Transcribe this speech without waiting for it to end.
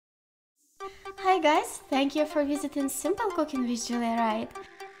guys, thank you for visiting Simple Cooking with Julia Wright.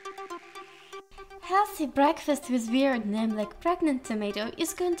 Healthy breakfast with weird name like pregnant tomato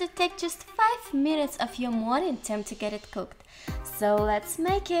is going to take just 5 minutes of your morning time to get it cooked. So let's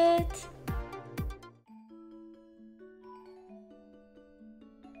make it!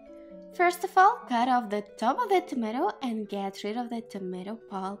 First of all, cut off the top of the tomato and get rid of the tomato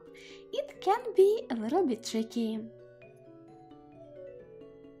pulp. It can be a little bit tricky.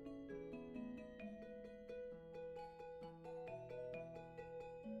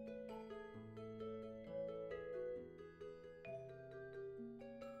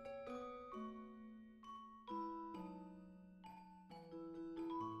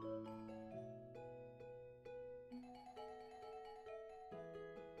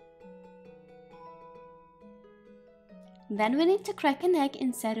 Then we need to crack an egg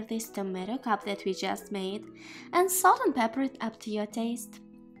inside of this tomato cup that we just made, and salt and pepper it up to your taste.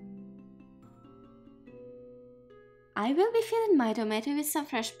 I will be filling my tomato with some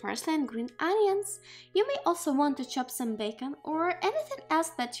fresh parsley and green onions. You may also want to chop some bacon or anything else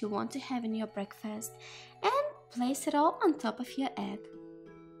that you want to have in your breakfast, and place it all on top of your egg.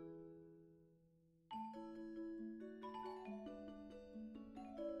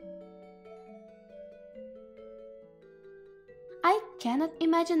 I cannot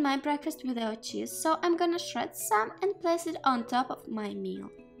imagine my breakfast without cheese, so I'm gonna shred some and place it on top of my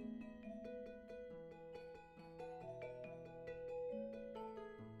meal.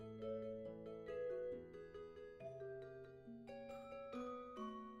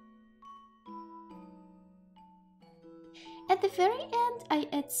 At the very end, I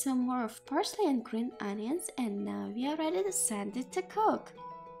add some more of parsley and green onions, and now we are ready to send it to cook.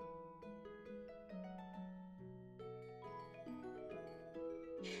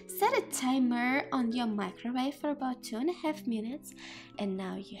 Set a timer on your microwave for about 2.5 minutes, and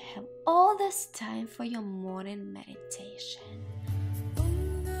now you have all this time for your morning meditation.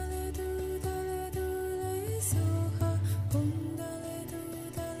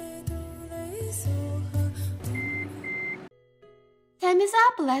 Time is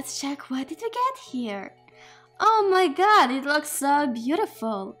up, let's check what did we get here. Oh my god, it looks so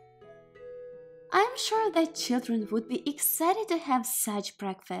beautiful! I'm sure that children would be excited to have such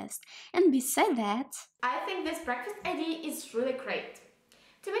breakfast. And beside that, I think this breakfast idea is really great.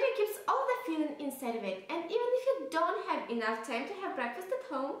 Tomato keeps all the filling inside of it, and even if you don't have enough time to have breakfast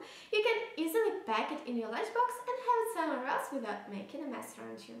at home, you can easily pack it in your lunchbox and have it somewhere else without making a mess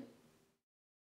around you.